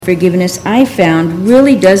Forgiveness, I found,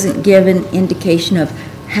 really doesn't give an indication of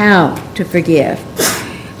how to forgive.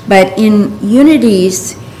 But in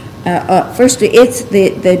Unity's, first, it's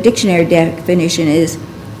the dictionary definition is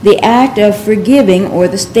the act of forgiving or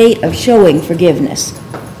the state of showing forgiveness.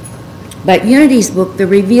 But Unity's book, The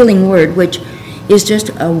Revealing Word, which is just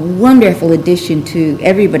a wonderful addition to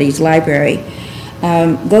everybody's library,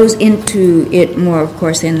 goes into it more, of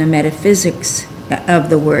course, in the metaphysics of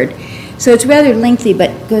the word. So it's rather lengthy,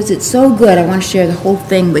 but because it's so good, I want to share the whole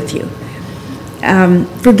thing with you.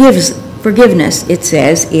 Forgiveness, it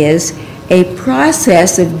says, is a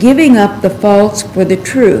process of giving up the false for the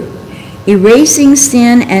true, erasing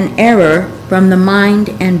sin and error from the mind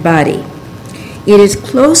and body. It is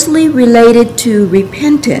closely related to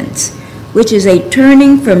repentance, which is a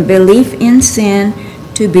turning from belief in sin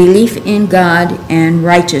to belief in God and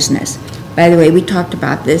righteousness. By the way, we talked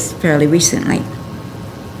about this fairly recently.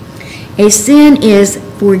 A sin is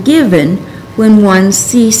forgiven when one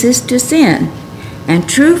ceases to sin, and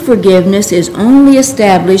true forgiveness is only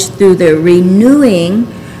established through the renewing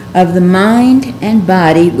of the mind and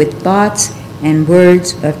body with thoughts and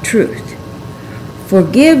words of truth.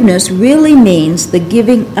 Forgiveness really means the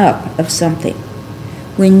giving up of something.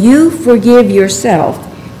 When you forgive yourself,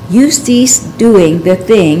 you cease doing the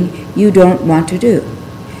thing you don't want to do.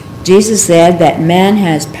 Jesus said that man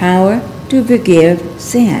has power to forgive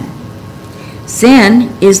sin.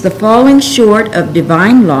 Sin is the falling short of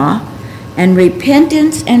divine law, and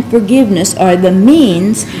repentance and forgiveness are the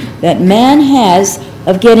means that man has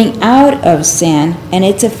of getting out of sin and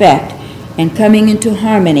its effect and coming into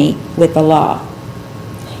harmony with the law.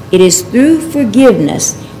 It is through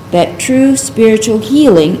forgiveness that true spiritual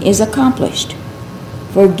healing is accomplished.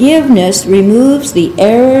 Forgiveness removes the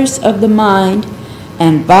errors of the mind,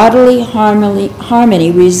 and bodily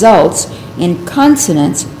harmony results in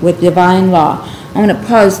consonance with divine law. I'm going to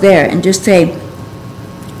pause there and just say,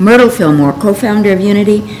 Myrtle Fillmore, co-founder of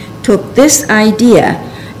Unity, took this idea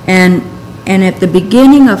and at the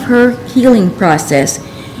beginning of her healing process,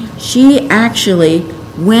 she actually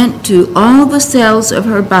went to all the cells of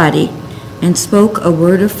her body and spoke a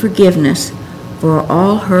word of forgiveness for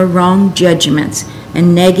all her wrong judgments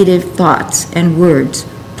and negative thoughts and words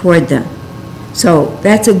toward them. So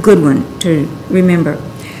that's a good one to remember.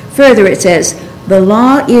 Further, it says, the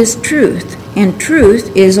law is truth, and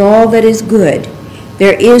truth is all that is good.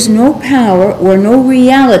 There is no power or no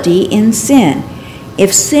reality in sin.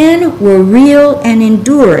 If sin were real and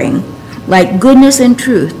enduring, like goodness and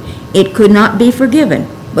truth, it could not be forgiven,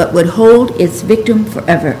 but would hold its victim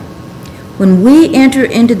forever. When we enter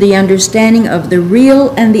into the understanding of the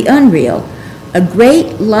real and the unreal, a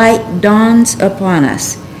great light dawns upon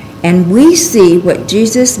us, and we see what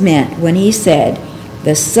Jesus meant when he said,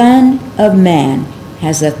 the Son of Man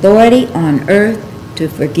has authority on earth to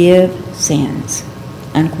forgive sins.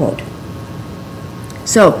 Unquote.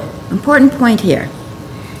 So, important point here.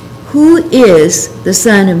 Who is the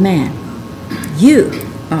Son of Man? You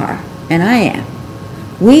are, and I am.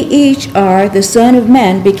 We each are the Son of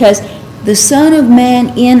Man because the Son of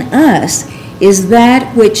Man in us is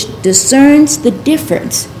that which discerns the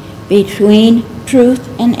difference between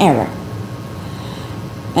truth and error.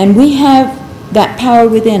 And we have that power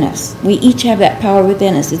within us. We each have that power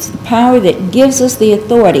within us. It's the power that gives us the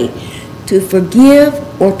authority to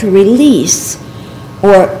forgive or to release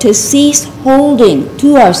or to cease holding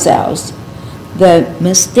to ourselves the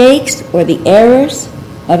mistakes or the errors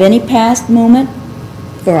of any past moment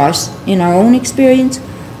for us in our own experience,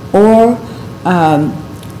 or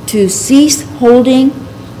to cease holding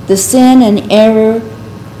the sin and error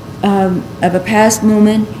of a past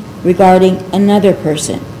moment regarding another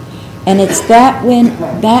person. And it's that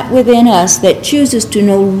within us that chooses to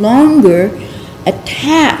no longer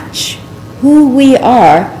attach who we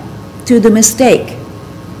are to the mistake,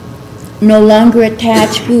 no longer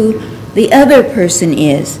attach who the other person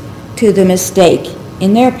is to the mistake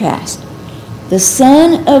in their past. The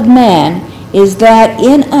Son of Man is that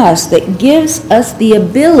in us that gives us the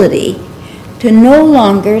ability to no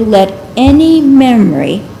longer let any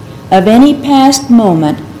memory of any past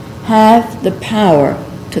moment have the power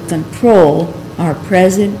to control our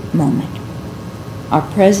present moment, our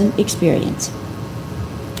present experience.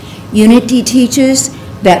 Unity teaches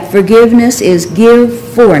that forgiveness is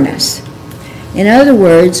give-forness. In other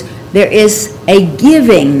words, there is a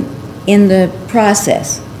giving in the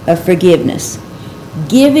process of forgiveness,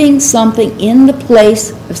 giving something in the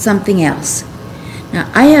place of something else. Now,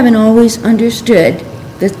 I haven't always understood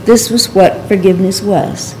that this was what forgiveness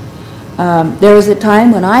was. There was a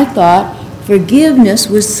time when I thought forgiveness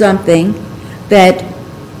was something that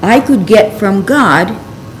I could get from God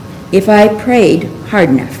if I prayed hard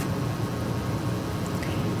enough,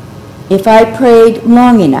 if I prayed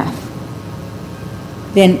long enough,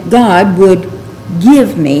 then God would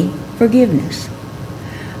give me forgiveness.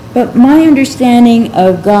 But my understanding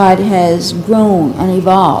of God has grown and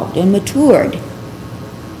evolved and matured,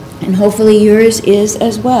 and hopefully yours is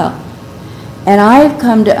as well. And I've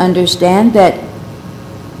come to understand that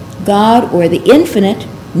God, or the infinite,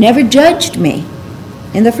 never judged me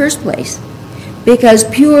in the first place, because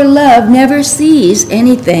pure love never sees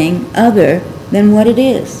anything other than what it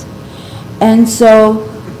is. And so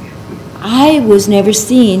I was never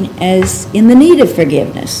seen as in the need of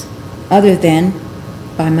forgiveness, other than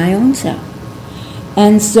by my own self.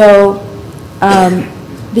 And so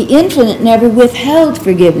the infinite never withheld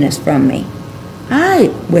forgiveness from me. I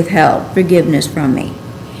withheld forgiveness from me.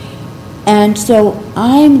 And so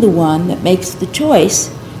I'm the one that makes the choice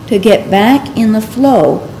to get back in the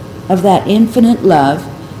flow of that infinite love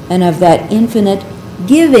and of that infinite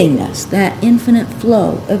givingness, that infinite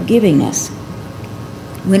flow of givingness.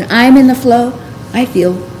 When I'm in the flow, I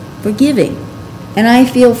feel forgiving, and I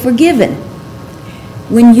feel forgiven.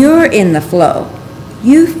 When you're in the flow,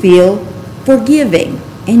 you feel forgiving,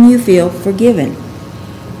 and you feel forgiven.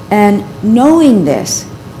 And knowing this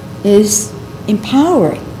is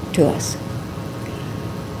empowering to us.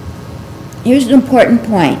 Here's an important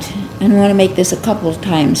point, and I want to make this a couple of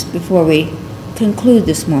times before we conclude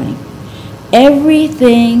this morning.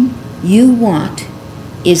 Everything you want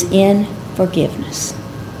is in forgiveness.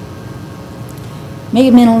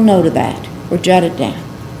 Make a mental note of that, or jot it down.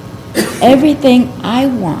 Everything I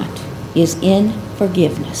want is in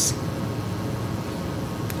forgiveness.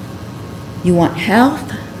 You want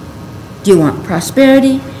health? Do you want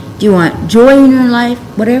prosperity? Do you want joy in your life?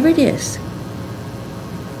 Whatever it is.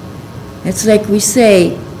 It's like we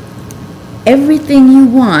say, everything you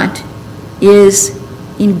want is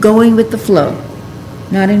in going with the flow,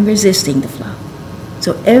 not in resisting the flow.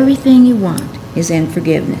 So everything you want is in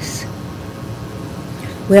forgiveness.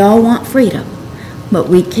 We all want freedom, but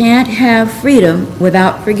we can't have freedom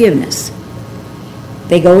without forgiveness.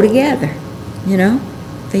 They go together, you know?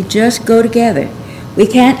 They just go together. We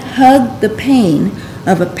can't hug the pain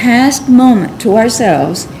of a past moment to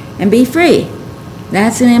ourselves and be free.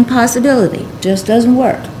 That's an impossibility. It just doesn't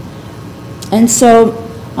work. And so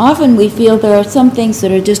often we feel there are some things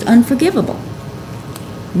that are just unforgivable.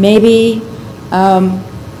 Maybe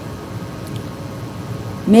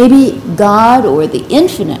God or the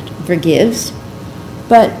infinite forgives,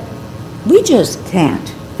 but we just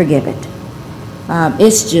can't forgive it.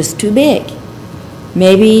 It's just too big.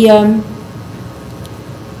 Maybe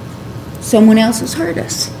someone else has hurt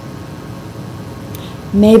us.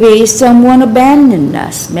 Maybe someone abandoned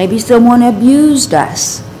us. Maybe someone abused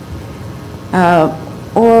us.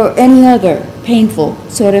 Or any other painful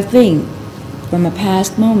sort of thing from a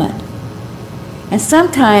past moment. And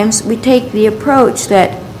sometimes we take the approach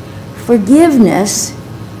that forgiveness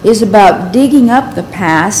is about digging up the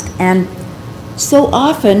past, and so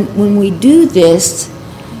often when we do this,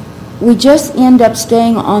 we just end up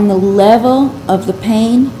staying on the level of the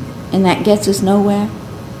pain, and that gets us nowhere.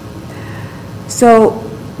 So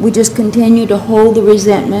we just continue to hold the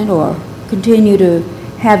resentment or continue to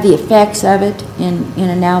have the effects of it in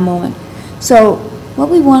a now moment. So what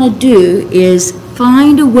we want to do is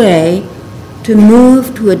find a way to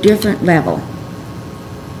move to a different level.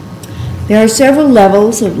 There are several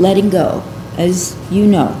levels of letting go, as you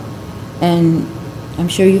know, and I'm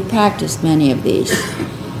sure you've practiced many of these.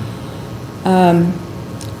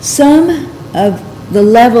 Some of the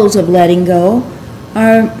levels of letting go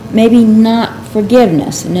are maybe not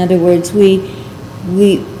forgiveness. In other words, we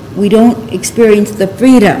don't experience the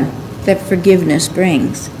freedom that forgiveness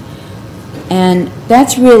brings. And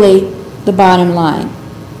that's really the bottom line.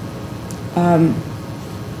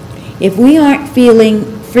 If we aren't feeling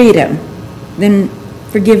freedom, then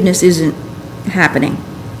forgiveness isn't happening,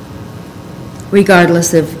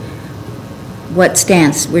 regardless of what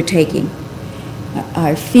stance we're taking.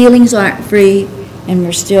 Our feelings aren't free, and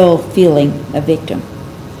we're still feeling a victim.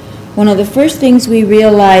 One of the first things we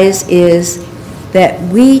realize is that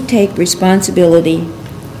we take responsibility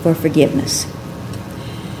for forgiveness.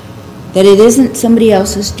 That it isn't somebody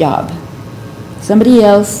else's job. Somebody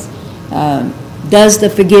else does the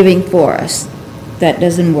forgiving for us. That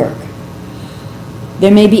doesn't work.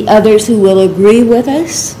 There may be others who will agree with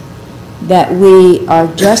us that we are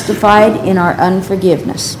justified in our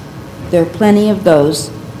unforgiveness. There are plenty of those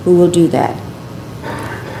who will do that.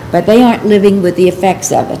 But they aren't living with the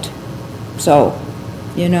effects of it. So,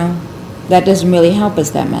 that doesn't really help us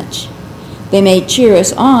that much. They may cheer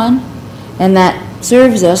us on, and that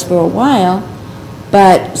serves us for a while,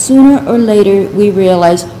 but sooner or later we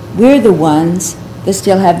realize we're the ones that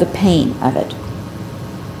still have the pain of it.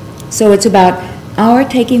 So it's about our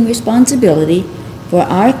taking responsibility for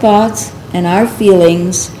our thoughts and our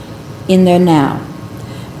feelings in there now.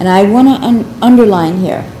 And I want to underline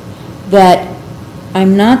here that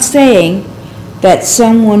I'm not saying that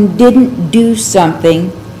someone didn't do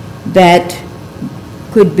something that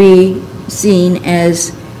could be seen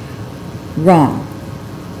as wrong,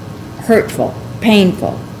 hurtful,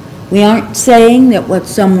 painful. We aren't saying that what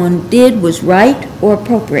someone did was right or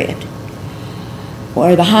appropriate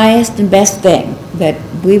or the highest and best thing that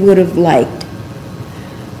we would have liked.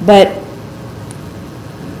 But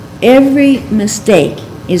every mistake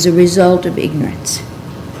is a result of ignorance.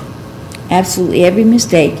 Absolutely every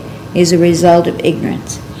mistake is a result of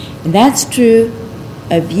ignorance. And that's true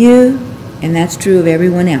of you, and that's true of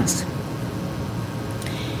everyone else.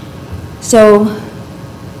 So,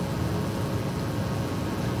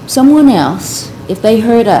 someone else, if they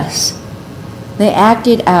hurt us, they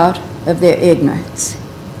acted out of their ignorance.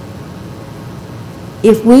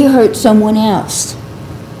 If we hurt someone else,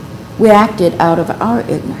 we acted out of our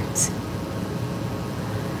ignorance.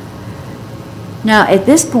 Now, at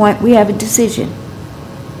this point, we have a decision.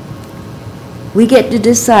 We get to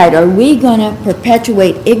decide, are we going to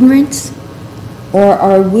perpetuate ignorance, or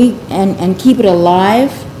are we, and keep it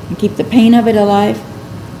alive, and keep the pain of it alive,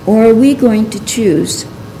 or are we going to choose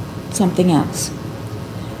something else?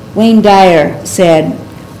 Wayne Dyer said,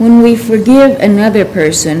 when we forgive another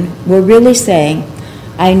person, we're really saying,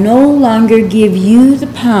 I no longer give you the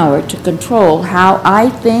power to control how I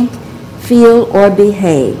think, feel, or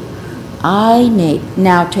behave. I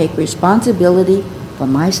now take responsibility for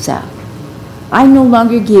myself. I no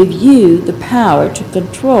longer give you the power to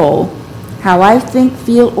control how I think,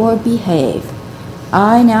 feel, or behave.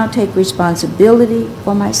 I now take responsibility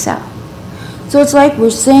for myself. So it's like we're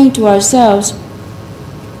saying to ourselves,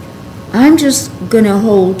 I'm just going to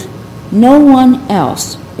hold no one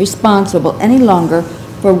else responsible any longer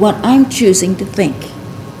for what I'm choosing to think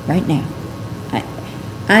right now.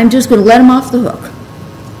 I'm just going to let them off the hook.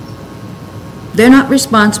 They're not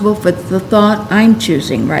responsible for the thought I'm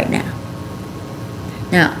choosing right now.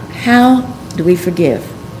 Now, how do we forgive?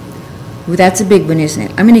 Well, that's a big one, isn't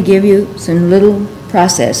it? I'm going to give you some little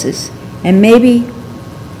processes, and maybe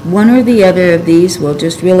one or the other of these will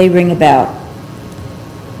just really ring a bell.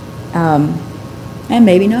 And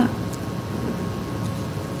maybe not.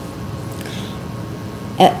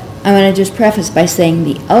 I want to just preface by saying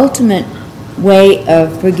the ultimate way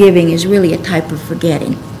of forgiving is really a type of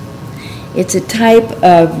forgetting. It's a type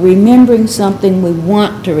of remembering something we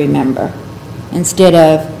want to remember instead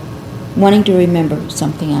of wanting to remember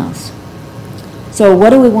something else. So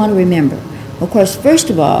what do we want to remember? Of course,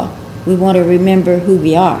 first of all, we want to remember who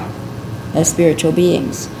we are as spiritual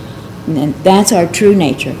beings. And that's our true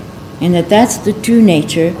nature. And that's the true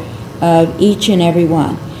nature of each and every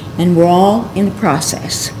one. And we're all in the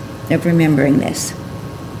process of remembering this.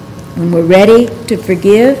 When we're ready to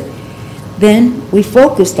forgive, then we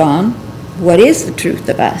focused on what is the truth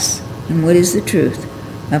of us and what is the truth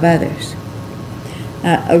of others.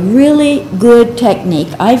 A really good technique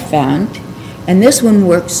I found, and this one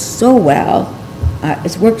works so well,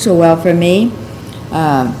 it's worked so well for me,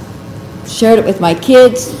 shared it with my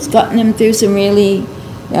kids, it's gotten them through some really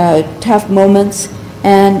tough moments,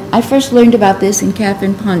 and I first learned about this in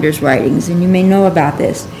Catherine Ponder's writings, and you may know about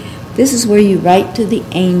this. This is where you write to the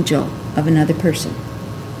angel of another person.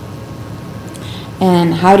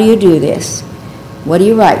 And how do you do this? What do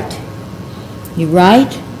you write? You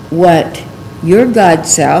write what your God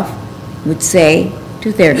self would say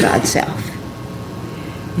to their God self.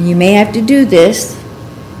 And you may have to do this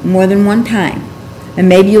more than one time. And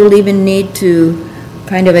maybe you'll even need to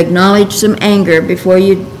kind of acknowledge some anger before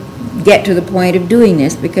you get to the point of doing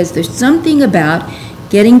this, because there's something about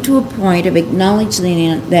getting to a point of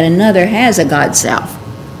acknowledging that another has a God self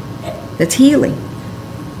that's healing.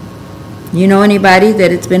 You know anybody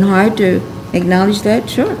that it's been hard to acknowledge that?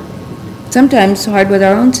 Sure. Sometimes it's hard with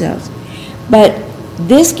our own selves. But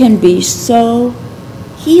this can be so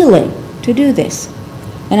healing to do this.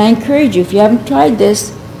 And I encourage you, if you haven't tried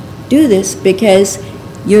this, do this, because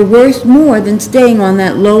you're worth more than staying on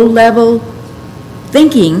that low-level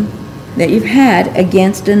thinking that you've had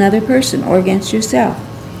against another person or against yourself.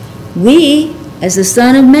 We, as the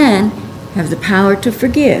Son of Man, have the power to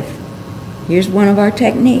forgive. Here's one of our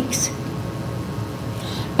techniques.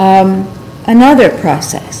 Another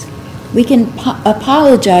process. We can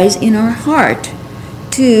apologize in our heart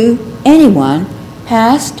to anyone,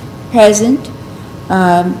 past, present,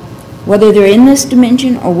 whether they're in this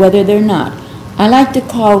dimension or whether they're not. I like to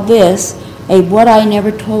call this a what I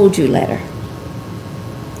never told you letter.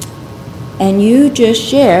 And you just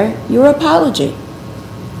share your apology.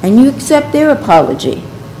 And you accept their apology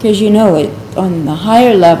because you know it on the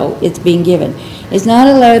higher level it's being given. It's not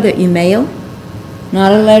a letter that you mail,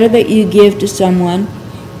 not a letter that you give to someone,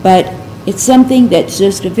 but it's something that's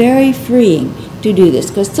just very freeing to do this.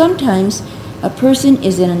 Because sometimes a person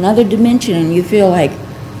is in another dimension and you feel like,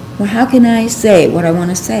 well, how can I say what I want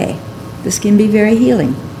to say? This can be very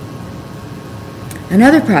healing.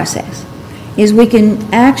 Another process is we can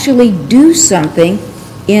actually do something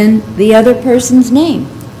in the other person's name.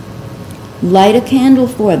 Light a candle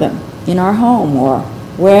for them in our home or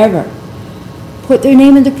wherever. Put their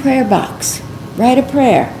name in the prayer box. Write a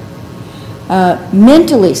prayer.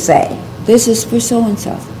 Mentally say, this is for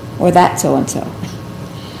so-and-so, or that so-and-so,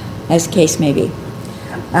 as the case may be.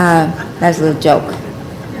 That's a little joke.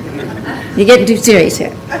 You're getting too serious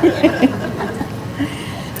here.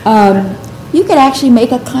 You could actually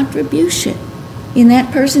make a contribution in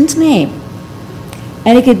that person's name.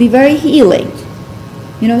 And it could be very healing.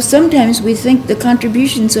 You know, sometimes we think the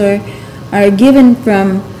contributions are given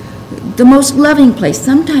from the most loving place.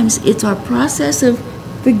 Sometimes it's our process of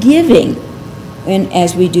forgiving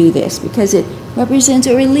as we do this, because it represents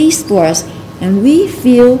a release for us, and we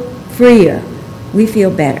feel freer. We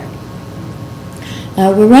feel better.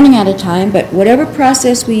 We're running out of time, but whatever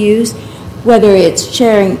process we use, whether it's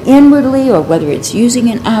sharing inwardly or whether it's using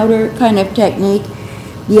an outer kind of technique,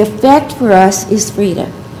 the effect for us is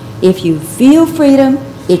freedom. If you feel freedom,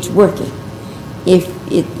 it's working.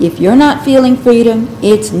 If you're not feeling freedom,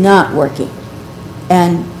 it's not working.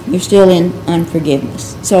 And you're still in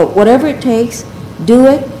unforgiveness. So whatever it takes, do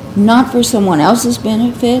it, not for someone else's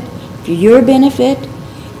benefit, for your benefit.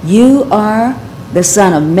 You are the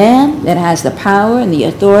Son of Man that has the power and the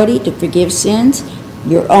authority to forgive sins,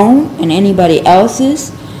 your own and anybody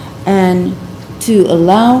else's, and to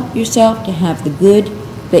allow yourself to have the good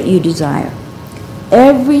that you desire.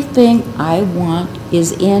 Everything I want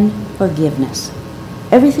is in forgiveness.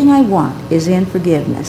 Everything I want is in forgiveness.